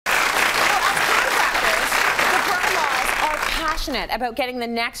passionate about getting the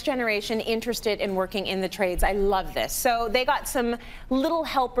next generation interested in working in the trades. I love this. So they got some little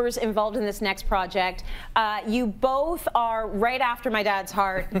helpers involved in this next project. You both are right after my dad's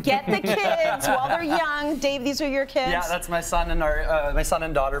heart. Get the kids while they're young. Dave, these are your kids? Yeah, that's my son and my son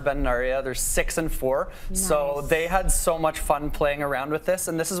and daughter, Ben and Aria. They're 6 and 4. Nice. So they had so much fun playing around with this,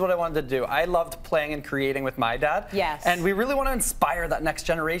 and this is what I wanted to do. I loved playing and creating with my dad. Yes. And we really want to inspire that next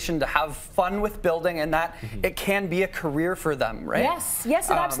generation to have fun with building, and that it can be a career for them, right? Yes, yes,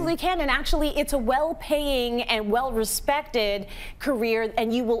 it absolutely can. And actually, it's a well-paying and well-respected career,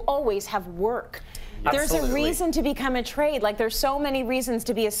 and you will always have work. There's a reason to become a trade. Like, there's so many reasons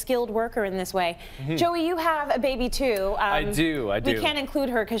to be a skilled worker in this way. Joey, you have a baby too. I do. We can't include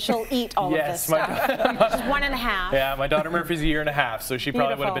her because she'll eat all of this stuff. She's 1.5. Yeah, my daughter Murphy's a year and a half, so she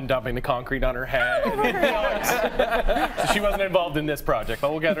probably would have been dumping the concrete on her head. So she wasn't involved in this project, but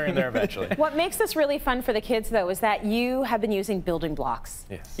we'll get her in there eventually. What makes this really fun for the kids, though, is that you have been using building blocks.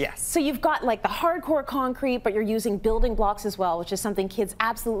 Yes. Yes. So you've got like the hardcore concrete, but you're using building blocks as well, which is something kids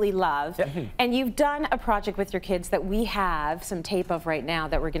absolutely love. And you've done a project with your kids that we have some tape of right now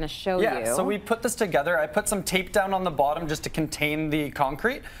that we're going to show you. Yeah, so we put this together. I put some tape down on the bottom just to contain the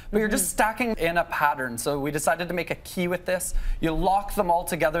concrete, but you're just stacking in a pattern. So we decided to make a key with this. You lock them all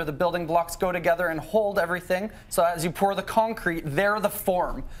together. The building blocks go together and hold everything. So as you pour the concrete, they're the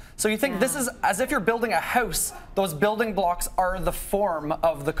form. So you think this is as if you're building a house. Those building blocks are the form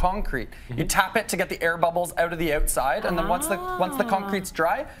of the concrete. You tap it to get the air bubbles out of the outside, and then once the concrete's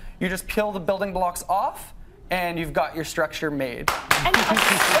dry, you just peel the building blocks off, and you've got your structure made. And So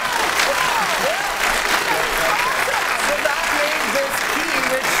that made this key,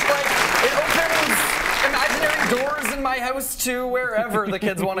 which, like, it opens imaginary doors in my house to wherever the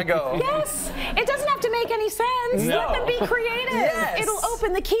kids want to go. yes, it doesn't have to make any sense. No. Let them be creative. Yes. It'll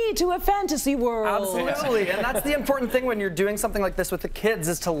open the key to a fantasy world. Absolutely, and that's the important thing when you're doing something like this with the kids,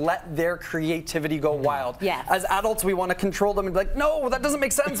 is to let their creativity go wild. Yes. As adults, we want to control them and be like, no, that doesn't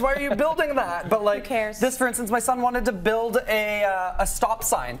make sense. Why are you building that? But like this, for instance, my son wanted to build a stop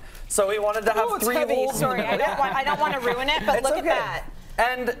sign, so he wanted to have 3 holes. Sorry, I don't want to ruin it, but look at that.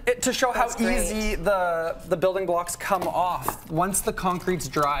 And to show how easy the building blocks come off. Once the concrete's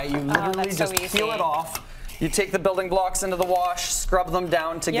dry, you literally just peel it off. You take the building blocks into the wash, scrub them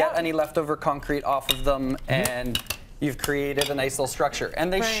down to get any leftover concrete off of them, and you've created a nice little structure.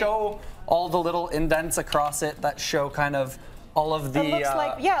 And they show all the little indents across it that show kind of all of the it looks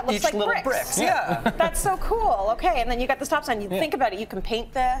each like little bricks. Yeah. That's so cool. Okay, and then you got the stop sign. You think about it. You can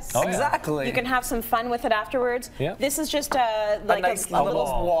paint this. Oh, exactly. You can have some fun with it afterwards. Yeah. This is just a nice little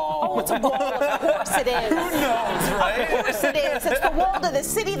wall. Oh, it's a wall. Of course it is. Who knows, right? Of course it is. It's the wall to the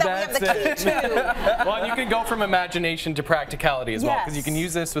city that we have the key to. Well, and you can go from imagination to practicality as well, because you can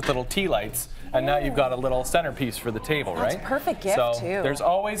use this with little tea lights, and now you've got a little centerpiece for the table, right? That's a perfect gift, so too. There's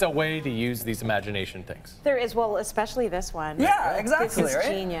always a way to use these imagination things. There is, well, especially this one. Yeah, exactly. This is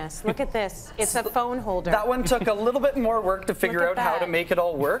genius. Look at this. It's a phone holder. That one took a little bit more work to figure out how to make it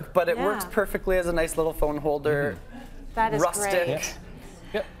all work, but it works perfectly as a nice little phone holder. That is rustic. great.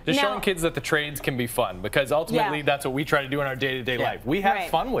 Yep. Just showing kids that the trades can be fun, because ultimately that's what we try to do in our day-to-day life. We have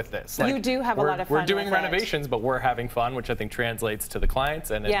fun with this. You do have a lot of fun. We're doing renovations, but we're having fun, which I think translates to the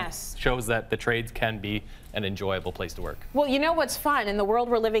clients, and it shows that the trades can be an enjoyable place to work. Well, you know what's fun? In the world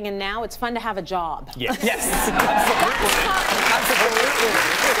we're living in now, it's fun to have a job. Yes. Yes. Absolutely.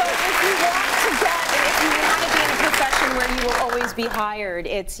 So if you want to get, if you want to be in a profession where you will always be hired,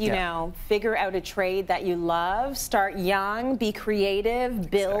 it's, you know, figure out a trade that you love, start young, be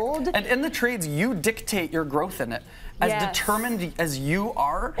creative, build. And in the trades, you dictate your growth in it. As determined as you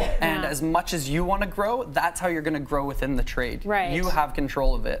are and as much as you want to grow, that's how you're going to grow within the trade. Right. You have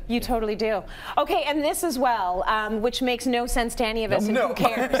control of it. You totally do. Okay, and this as well, which makes no sense to any of us, and who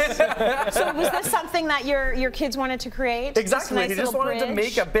cares? So was this something that your kids wanted to create? Exactly. Nice he just wanted to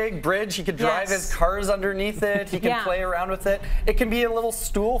make a big bridge. He could drive his cars underneath it. He can play around with it. It can be a little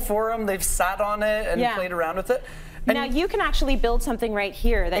stool for him. They've sat on it and played around with it. And now you can actually build something right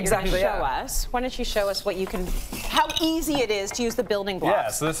here that you're going to show yeah. us. Why don't you show us what you can, how easy it is to use the building blocks? Yeah,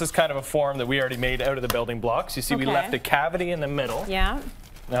 so this is kind of a form that we already made out of the building blocks. You see we left a cavity in the middle. Yeah.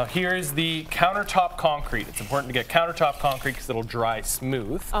 Now here's the countertop concrete. It's important to get countertop concrete because it'll dry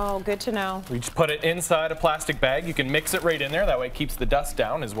smooth. Oh, good to know. We just put it inside a plastic bag. You can mix it right in there. That way it keeps the dust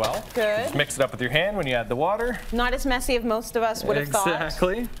down as well. Good. Just mix it up with your hand when you add the water. Not as messy as most of us would have thought.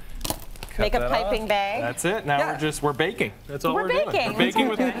 Exactly. Make a piping bag. That's it. Now we're baking. That's all we're doing.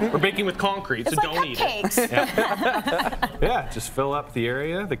 We're baking with concrete, it's so like don't eat cupcakes. it. Yeah. Yeah, just fill up the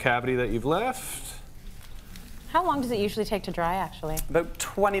area, the cavity that you've left. How long does it usually take to dry, actually? About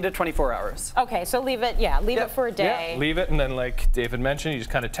 20 to 24 hours. Okay, so leave it, leave it for a day. Yeah, leave it, and then like David mentioned, you just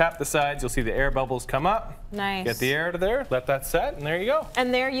kind of tap the sides. You'll see the air bubbles come up. Nice. Get the air out of there, let that set, and there you go.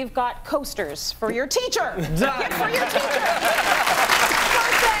 And there you've got coasters for your teacher. Get for your teacher.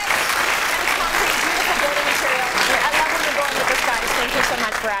 Perfect. And concrete, beautiful building material. I love when you're going with this, guys. Thank you so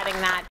much for adding that.